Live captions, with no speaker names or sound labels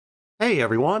Hey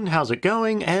everyone, how's it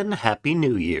going, and Happy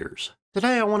New Year's.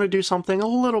 Today I want to do something a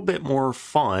little bit more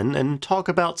fun and talk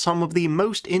about some of the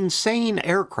most insane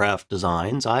aircraft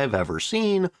designs I've ever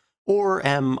seen or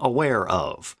am aware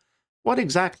of. What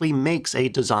exactly makes a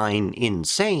design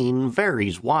insane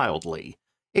varies wildly.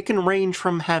 It can range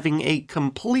from having a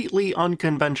completely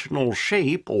unconventional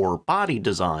shape or body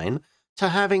design to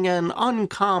having an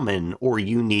uncommon or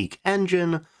unique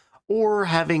engine or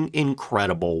having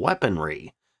incredible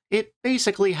weaponry. It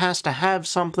basically has to have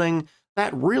something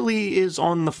that really is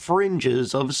on the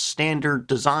fringes of standard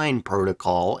design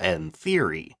protocol and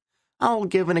theory. I'll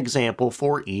give an example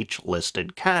for each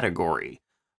listed category.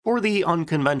 For the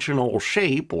unconventional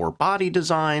shape or body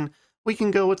design, we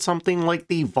can go with something like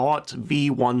the Vought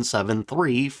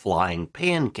V173 Flying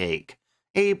Pancake,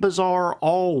 a bizarre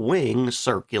all-wing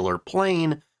circular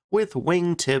plane with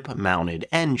wingtip-mounted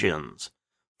engines.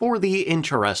 For the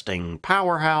interesting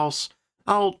powerhouse,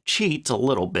 I'll cheat a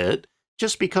little bit,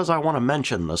 just because I want to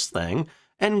mention this thing,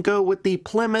 and go with the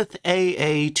Plymouth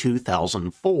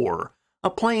AA-2004, a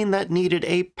plane that needed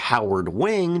a powered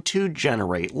wing to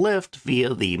generate lift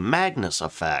via the Magnus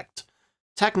effect.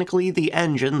 Technically, the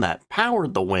engine that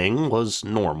powered the wing was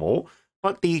normal,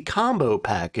 but the combo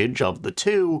package of the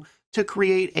two to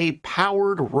create a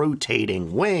powered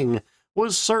rotating wing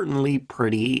was certainly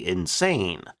pretty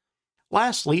insane.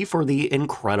 Lastly, for the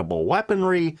incredible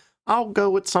weaponry, I'll go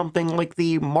with something like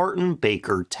the Martin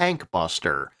Baker Tank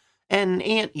Buster, an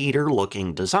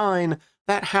anteater-looking design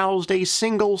that housed a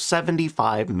single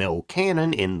 75mm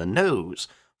cannon in the nose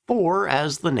for,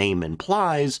 as the name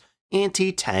implies,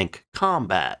 anti-tank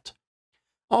combat.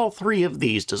 All three of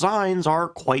these designs are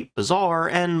quite bizarre,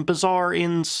 and bizarre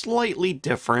in slightly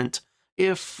different,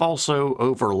 if also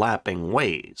overlapping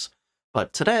ways.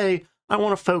 But today, I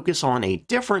want to focus on a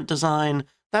different design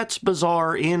that's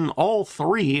bizarre in all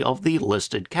three of the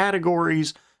listed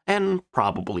categories, and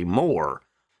probably more.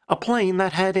 A plane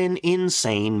that had an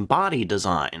insane body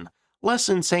design. Less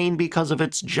insane because of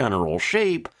its general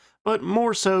shape, but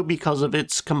more so because of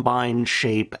its combined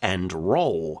shape and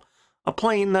role. A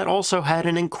plane that also had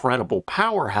an incredible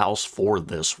powerhouse for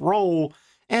this role,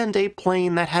 and a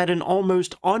plane that had an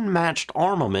almost unmatched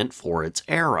armament for its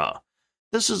era.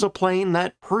 This is a plane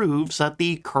that proves that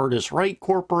the Curtiss-Wright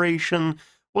Corporation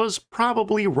was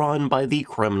probably run by the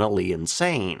criminally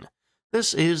insane.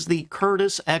 This is the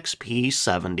Curtiss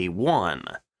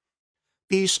XP-71.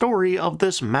 The story of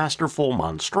this masterful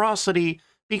monstrosity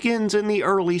begins in the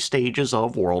early stages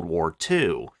of World War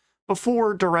II,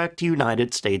 before direct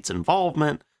United States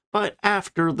involvement, but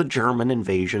after the German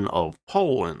invasion of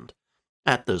Poland.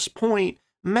 At this point,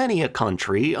 many a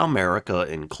country, America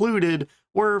included,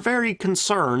 were very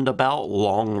concerned about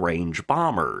long-range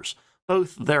bombers,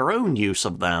 both their own use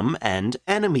of them and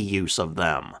enemy use of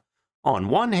them. On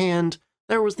one hand,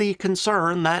 there was the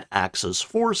concern that Axis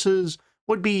forces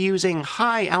would be using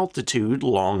high-altitude,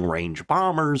 long-range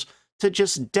bombers to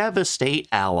just devastate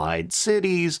Allied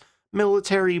cities,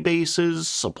 military bases,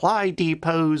 supply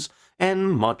depots,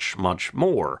 and much, much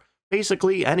more.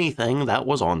 Basically anything that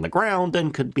was on the ground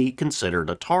and could be considered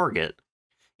a target.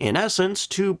 In essence,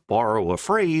 to borrow a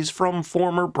phrase from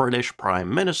former British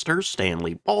Prime Minister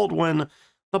Stanley Baldwin,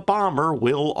 the bomber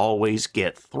will always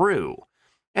get through.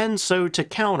 And so to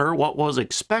counter what was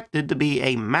expected to be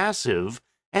a massive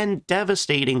and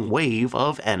devastating wave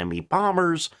of enemy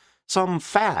bombers, some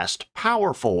fast,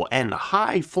 powerful, and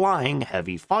high-flying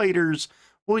heavy fighters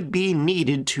would be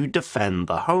needed to defend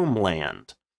the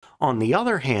homeland. On the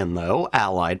other hand, though,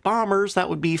 Allied bombers that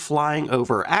would be flying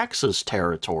over Axis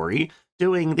territory,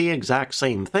 doing the exact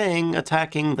same thing,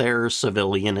 attacking their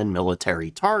civilian and military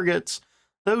targets,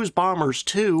 those bombers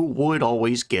too would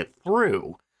always get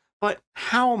through. But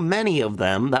how many of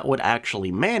them that would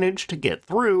actually manage to get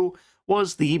through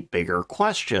was the bigger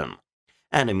question.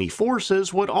 Enemy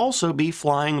forces would also be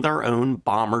flying their own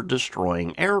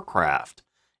bomber-destroying aircraft,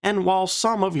 and while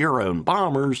some of your own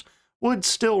bombers would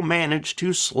still manage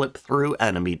to slip through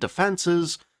enemy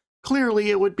defenses, clearly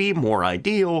it would be more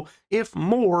ideal if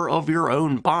more of your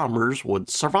own bombers would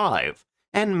survive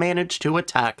and manage to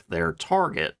attack their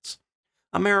targets.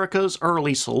 America's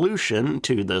early solution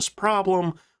to this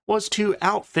problem was to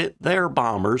outfit their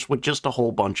bombers with just a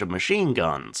whole bunch of machine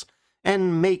guns,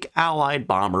 and make Allied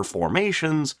bomber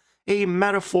formations a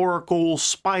metaphorical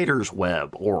spider's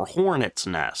web or hornet's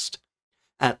nest.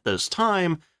 At this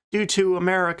time, due to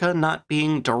America not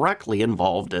being directly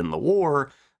involved in the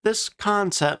war, this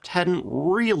concept hadn't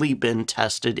really been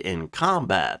tested in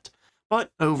combat,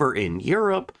 but over in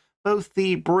Europe, both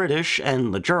the British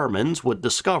and the Germans would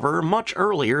discover much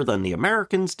earlier than the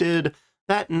Americans did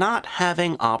that not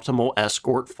having optimal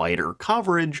escort fighter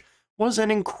coverage was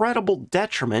an incredible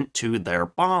detriment to their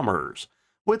bombers,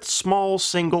 with small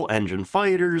single-engine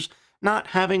fighters not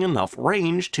having enough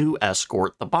range to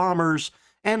escort the bombers,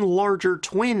 and larger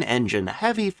twin-engine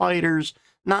heavy fighters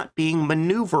not being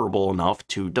maneuverable enough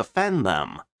to defend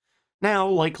them. Now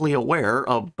likely aware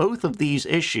of both of these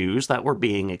issues that were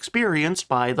being experienced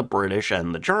by the British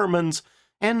and the Germans,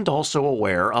 and also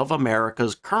aware of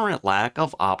America's current lack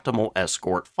of optimal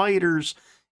escort fighters,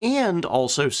 and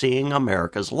also seeing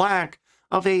America's lack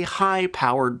of a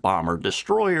high-powered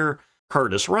bomber-destroyer,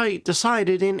 Curtiss-Wright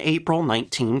decided in April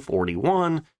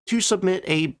 1941 to submit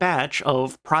a batch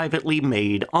of privately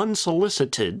made,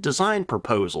 unsolicited design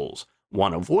proposals,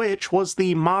 one of which was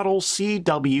the model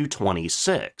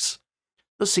CW-26.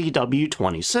 The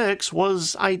CW-26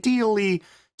 was ideally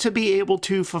to be able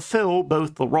to fulfill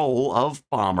both the role of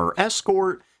bomber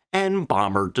escort and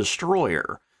bomber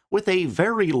destroyer, with a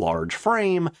very large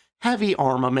frame, heavy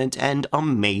armament, and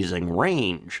amazing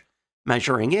range,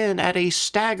 measuring in at a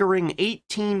staggering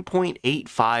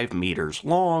 18.85 meters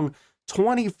long,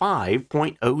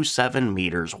 25.07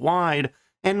 meters wide,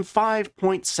 and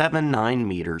 5.79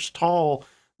 meters tall.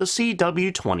 The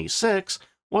CW-26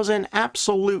 was an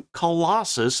absolute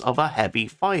colossus of a heavy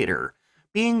fighter,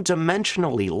 being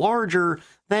dimensionally larger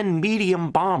than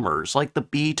medium bombers like the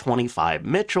B-25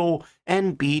 Mitchell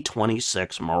and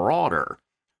B-26 Marauder,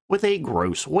 with a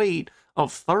gross weight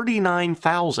of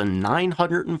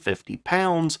 39,950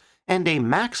 pounds and a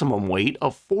maximum weight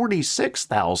of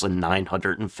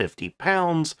 46,950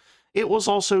 pounds. It was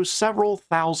also several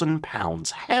thousand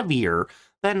pounds heavier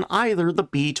than either the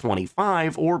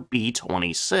B-25 or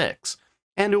B-26,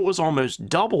 and it was almost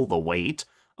double the weight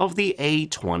of the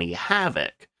A-20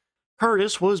 Havoc.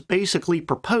 Curtiss was basically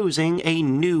proposing a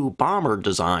new bomber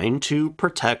design to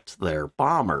protect their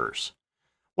bombers.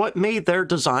 What made their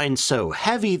design so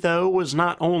heavy, though, was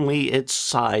not only its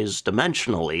size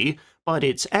dimensionally, but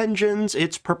its engines,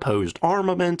 its proposed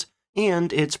armament,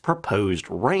 and its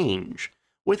proposed range,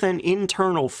 with an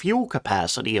internal fuel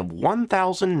capacity of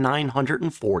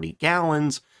 1,940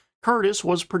 gallons. Curtiss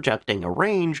was projecting a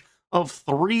range of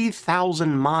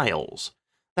 3,000 miles.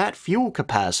 That fuel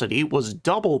capacity was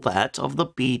double that of the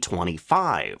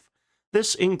B-25.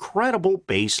 This incredible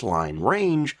baseline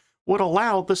range would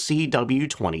allow the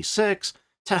CW-26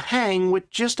 to hang with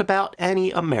just about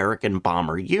any American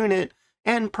bomber unit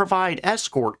and provide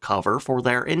escort cover for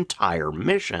their entire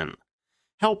mission.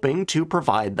 Helping to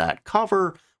provide that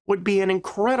cover would be an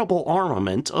incredible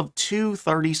armament of two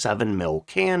 37mm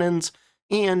cannons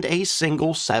and a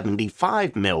single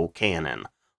 75mm cannon,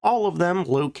 all of them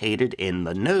located in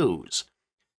the nose.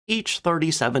 Each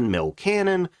 37mm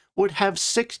cannon would have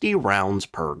 60 rounds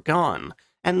per gun,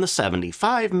 and the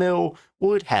 75mm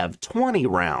would have 20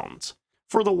 rounds.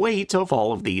 For the weight of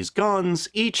all of these guns,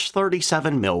 each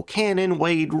 37mm cannon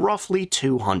weighed roughly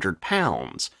 200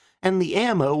 pounds, and the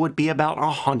ammo would be about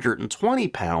 120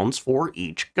 pounds for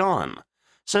each gun,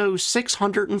 so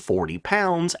 640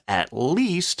 pounds at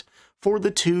least for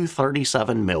the two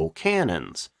 37mm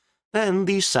cannons. Then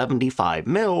the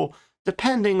 75mm,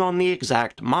 depending on the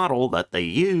exact model that they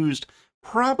used,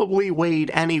 probably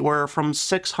weighed anywhere from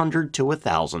 600 to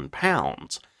 1,000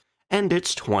 pounds, and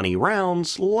its 20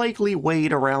 rounds likely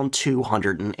weighed around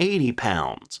 280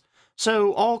 pounds.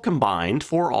 So all combined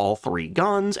for all three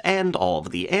guns and all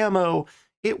of the ammo,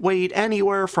 it weighed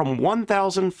anywhere from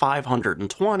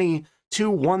 1,520 to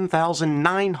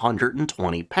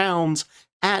 1,920 pounds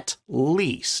at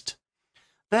least.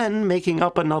 Then making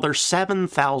up another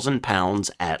 7,000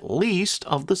 pounds at least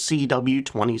of the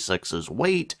CW-26's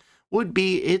weight would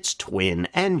be its twin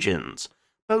engines,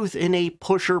 both in a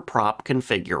pusher-prop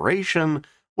configuration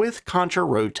with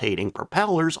contra-rotating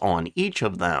propellers on each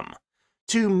of them,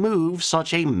 to move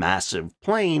such a massive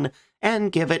plane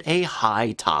and give it a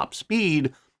high top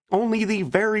speed. Only the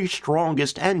very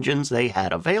strongest engines they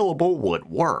had available would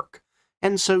work,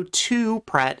 and so two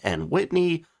Pratt &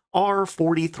 Whitney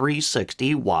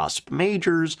R4360 Wasp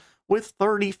Majors with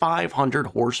 3,500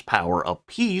 horsepower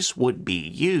apiece would be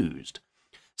used,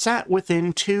 sat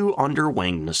within two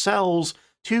underwing nacelles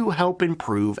to help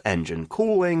improve engine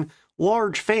cooling.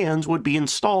 Large fans would be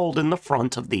installed in the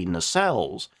front of the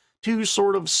nacelles to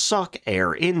sort of suck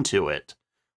air into it.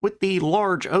 With the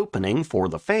large opening for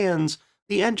the fans,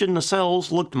 the engine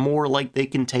nacelles looked more like they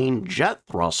contained jet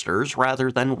thrusters rather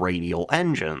than radial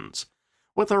engines.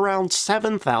 With around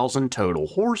 7,000 total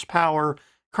horsepower,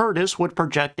 Curtiss would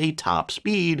project a top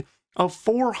speed of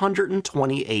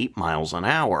 428 miles an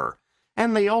hour,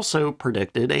 and they also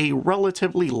predicted a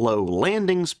relatively low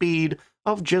landing speed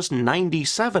of just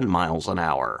 97 miles an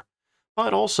hour.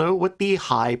 But also with the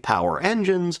high-power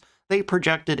engines, they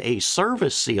projected a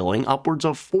service ceiling upwards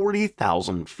of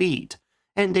 40,000 feet,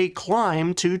 and a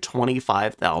climb to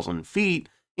 25,000 feet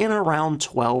in around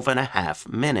 12.5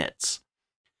 minutes.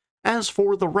 As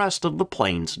for the rest of the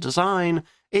plane's design,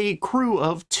 a crew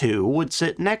of 2 would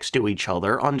sit next to each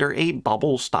other under a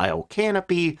bubble-style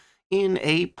canopy in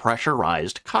a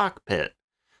pressurized cockpit.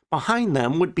 Behind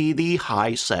them would be the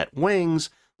high-set wings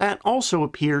that also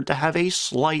appeared to have a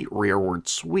slight rearward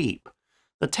sweep.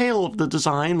 The tail of the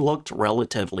design looked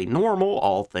relatively normal,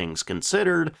 all things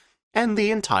considered, and the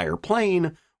entire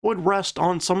plane would rest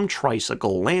on some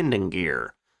tricycle landing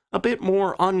gear, a bit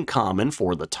more uncommon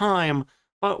for the time,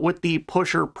 but with the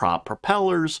pusher-prop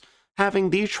propellers, having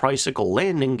the tricycle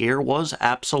landing gear was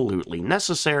absolutely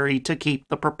necessary to keep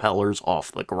the propellers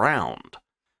off the ground.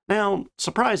 Now,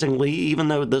 surprisingly, even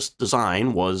though this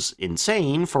design was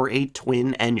insane for a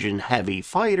twin-engine heavy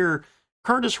fighter,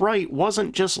 Curtiss-Wright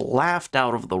wasn't just laughed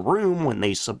out of the room when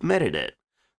they submitted it.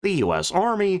 The US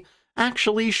Army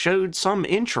actually showed some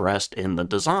interest in the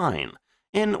design,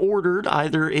 and ordered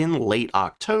either in late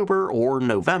October or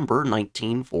November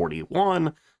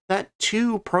 1941 that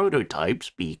 2 prototypes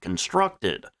be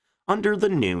constructed, under the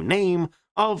new name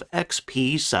of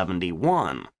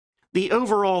XP-71. The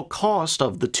overall cost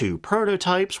of the 2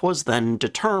 prototypes was then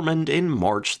determined in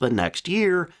March the next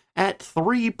year at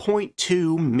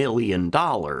 $3.2 million.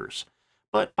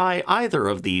 But by either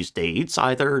of these dates,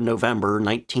 either November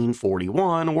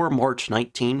 1941 or March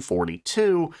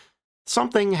 1942,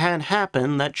 something had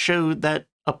happened that showed that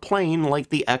a plane like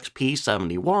the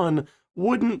XP-71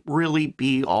 wouldn't really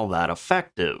be all that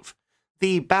effective.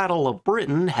 The Battle of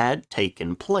Britain had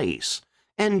taken place,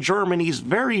 and Germany's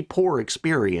very poor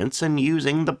experience in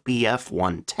using the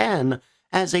Bf-110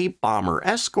 as a bomber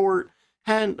escort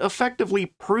had effectively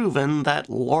proven that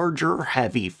larger,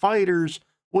 heavy fighters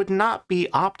would not be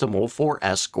optimal for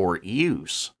escort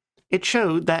use. It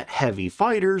showed that heavy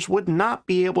fighters would not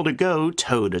be able to go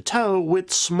toe-to-toe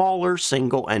with smaller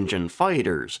single-engine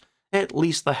fighters, at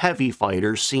least the heavy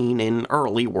fighters seen in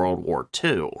early World War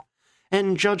II.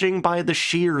 And judging by the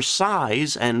sheer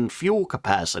size and fuel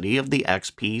capacity of the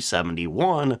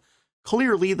XP-71,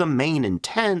 clearly the main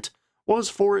intent was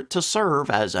for it to serve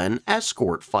as an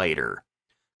escort fighter.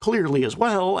 Clearly, as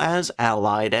well, as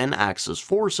Allied and Axis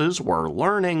forces were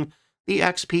learning, the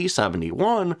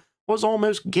XP-71 was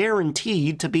almost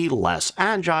guaranteed to be less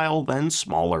agile than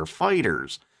smaller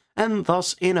fighters, and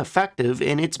thus ineffective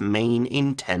in its main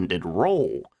intended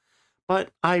role. But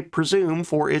I presume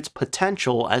for its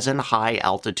potential as an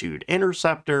high-altitude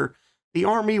interceptor, the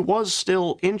Army was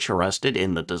still interested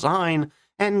in the design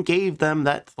and gave them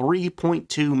that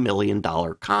 $3.2 million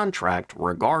contract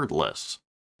regardless.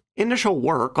 Initial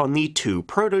work on the 2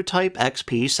 prototype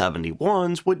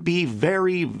XP-71s would be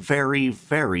very, very,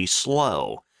 very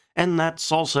slow, and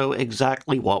that's also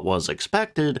exactly what was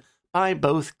expected by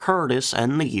both Curtiss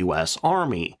and the US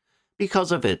Army.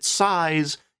 Because of its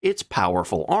size, its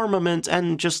powerful armament,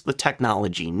 and just the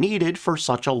technology needed for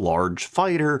such a large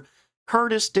fighter,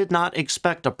 Curtiss did not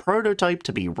expect a prototype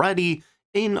to be ready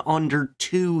in under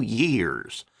 2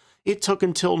 years. It took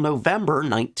until November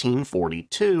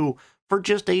 1942 for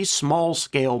just a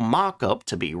small-scale mock-up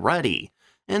to be ready,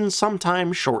 and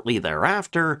sometime shortly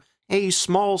thereafter, a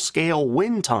small-scale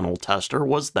wind tunnel tester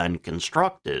was then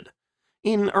constructed.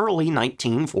 In early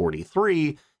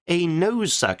 1943, a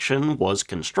nose section was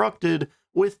constructed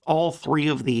with all 3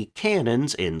 of the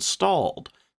cannons installed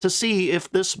to see if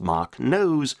this mock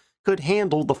nose could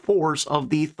handle the force of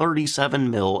the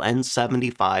 37mm and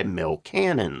 75mm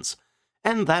cannons,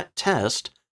 and that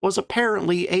test was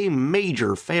apparently a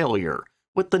major failure,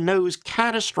 with the nose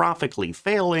catastrophically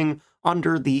failing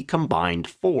under the combined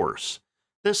force.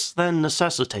 This then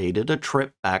necessitated a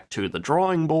trip back to the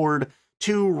drawing board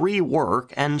to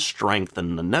rework and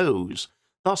strengthen the nose,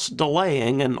 thus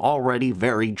delaying an already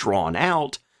very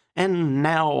drawn-out, and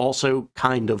now also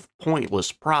kind of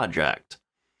pointless project.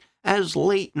 As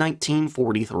late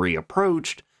 1943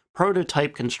 approached,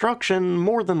 prototype construction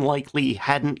more than likely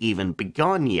hadn't even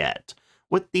begun yet,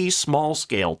 with the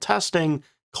small-scale testing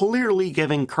clearly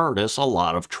giving Curtiss a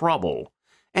lot of trouble,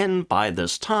 and by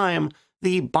this time,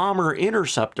 the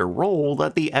bomber-interceptor role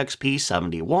that the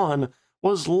XP-71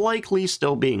 was likely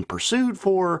still being pursued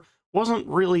for wasn't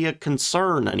really a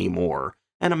concern anymore,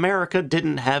 and America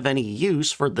didn't have any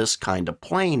use for this kind of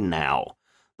plane now.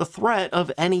 The threat of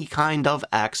any kind of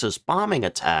Axis bombing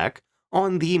attack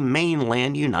on the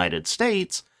mainland United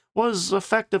States was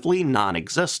effectively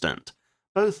non-existent.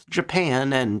 Both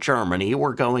Japan and Germany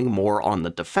were going more on the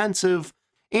defensive,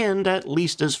 and at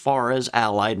least as far as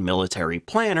Allied military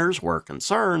planners were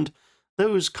concerned,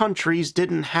 those countries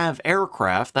didn't have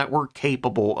aircraft that were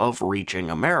capable of reaching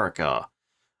America.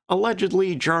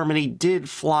 Allegedly, Germany did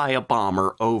fly a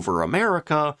bomber over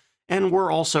America, and were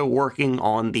also working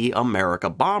on the America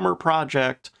Bomber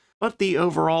project, but the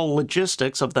overall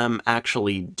logistics of them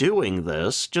actually doing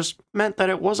this just meant that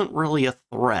it wasn't really a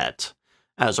threat.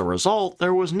 As a result,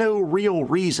 there was no real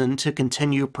reason to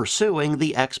continue pursuing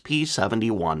the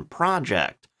XP-71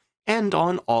 project, and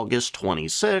on August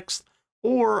 26th,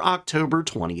 or October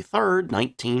 23,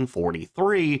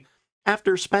 1943,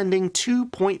 after spending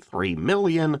 $2.3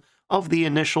 million of the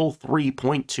initial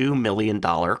 $3.2 million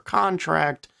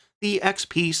contract, the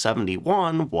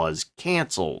XP-71 was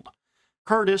cancelled.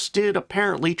 Curtiss did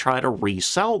apparently try to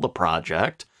resell the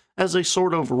project as a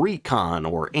sort of recon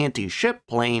or anti-ship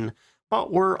plane,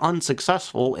 but were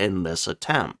unsuccessful in this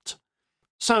attempt.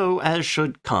 So, as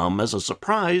should come as a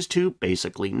surprise to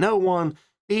basically no one,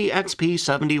 the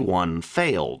XP-71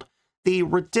 failed. The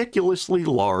ridiculously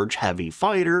large heavy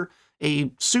fighter,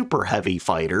 a super heavy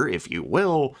fighter if you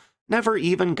will, never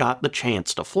even got the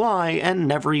chance to fly and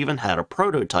never even had a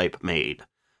prototype made.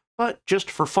 But just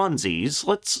for funsies,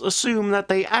 let's assume that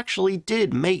they actually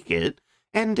did make it,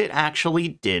 and it actually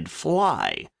did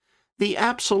fly. The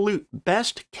absolute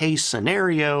best case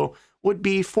scenario would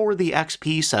be for the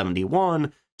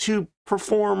XP-71 to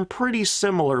perform pretty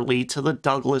similarly to the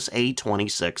Douglas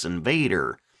A-26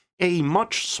 Invader, a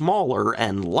much smaller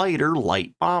and lighter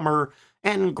light bomber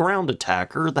and ground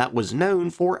attacker that was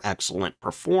known for excellent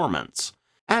performance.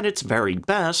 At its very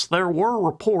best, there were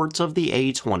reports of the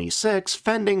A-26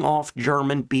 fending off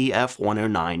German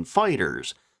Bf-109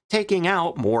 fighters, taking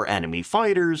out more enemy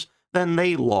fighters than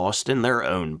they lost in their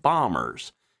own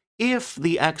bombers. If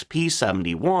the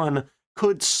XP-71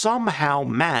 could somehow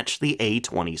match the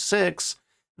A-26,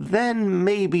 then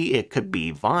maybe it could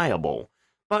be viable.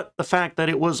 But the fact that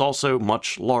it was also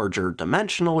much larger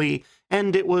dimensionally,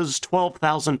 and it was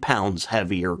 12,000 pounds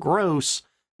heavier gross,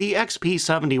 the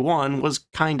XP-71 was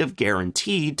kind of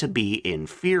guaranteed to be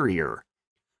inferior.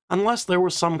 Unless there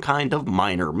was some kind of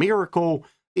minor miracle,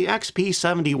 the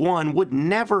XP-71 would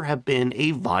never have been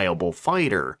a viable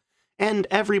fighter, and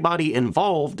everybody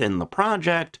involved in the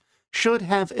project should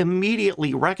have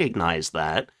immediately recognized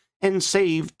that and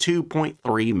saved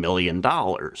 $2.3 million.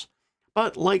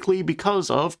 But likely because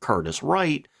of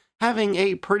Curtiss-Wright having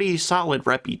a pretty solid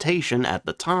reputation at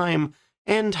the time,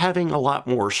 and having a lot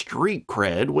more street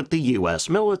cred with the US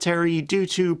military due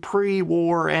to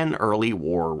pre-war and early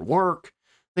war work,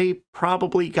 they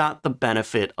probably got the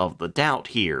benefit of the doubt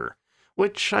here,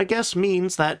 which I guess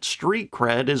means that street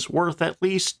cred is worth at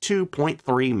least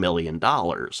 $2.3 million.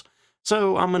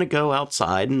 So I'm gonna go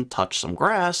outside and touch some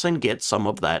grass and get some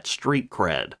of that street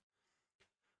cred.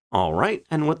 Alright,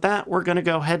 and with that, we're gonna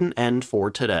go ahead and end for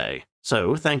today.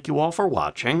 So thank you all for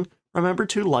watching. Remember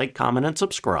to like, comment, and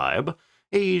subscribe.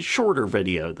 A shorter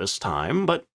video this time,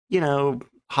 but, you know,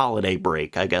 holiday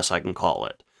break, I guess I can call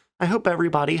it. I hope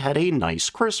everybody had a nice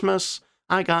Christmas.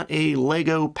 I got a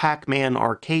Lego Pac-Man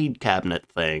arcade cabinet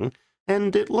thing,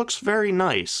 and it looks very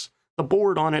nice. The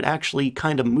board on it actually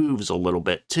kind of moves a little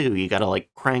bit, too. You gotta, like,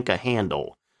 crank a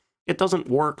handle. It doesn't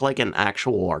work like an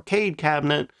actual arcade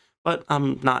cabinet, but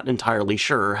I'm not entirely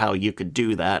sure how you could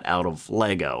do that out of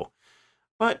Lego.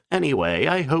 But anyway,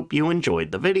 I hope you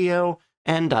enjoyed the video,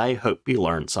 and I hope you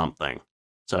learned something.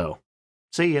 So,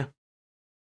 see ya.